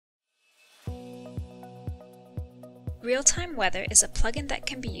Real-time weather is a plugin that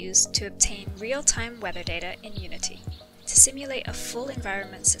can be used to obtain real-time weather data in Unity to simulate a full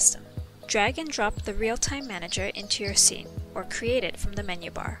environment system. Drag and drop the RealTimeManager into your scene, or create it from the menu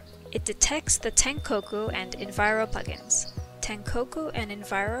bar. It detects the Tenkoku and Enviro plugins. Tenkoku and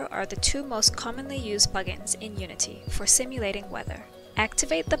Enviro are the two most commonly used plugins in Unity for simulating weather.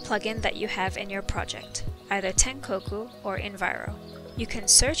 Activate the plugin that you have in your project, either Tenkoku or Enviro. You can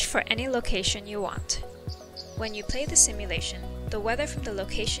search for any location you want. When you play the simulation, the weather from the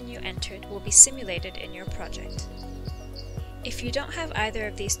location you entered will be simulated in your project. If you don't have either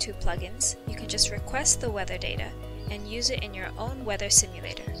of these two plugins, you can just request the weather data and use it in your own weather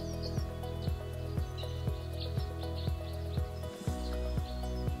simulator.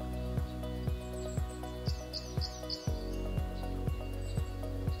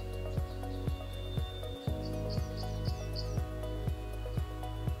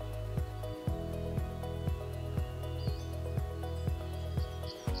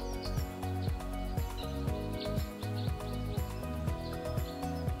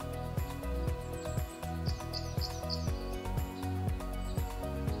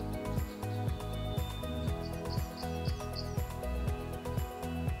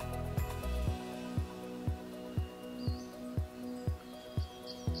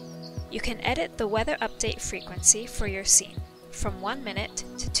 You can edit the weather update frequency for your scene, from 1 minute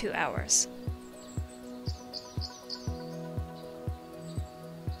to 2 hours.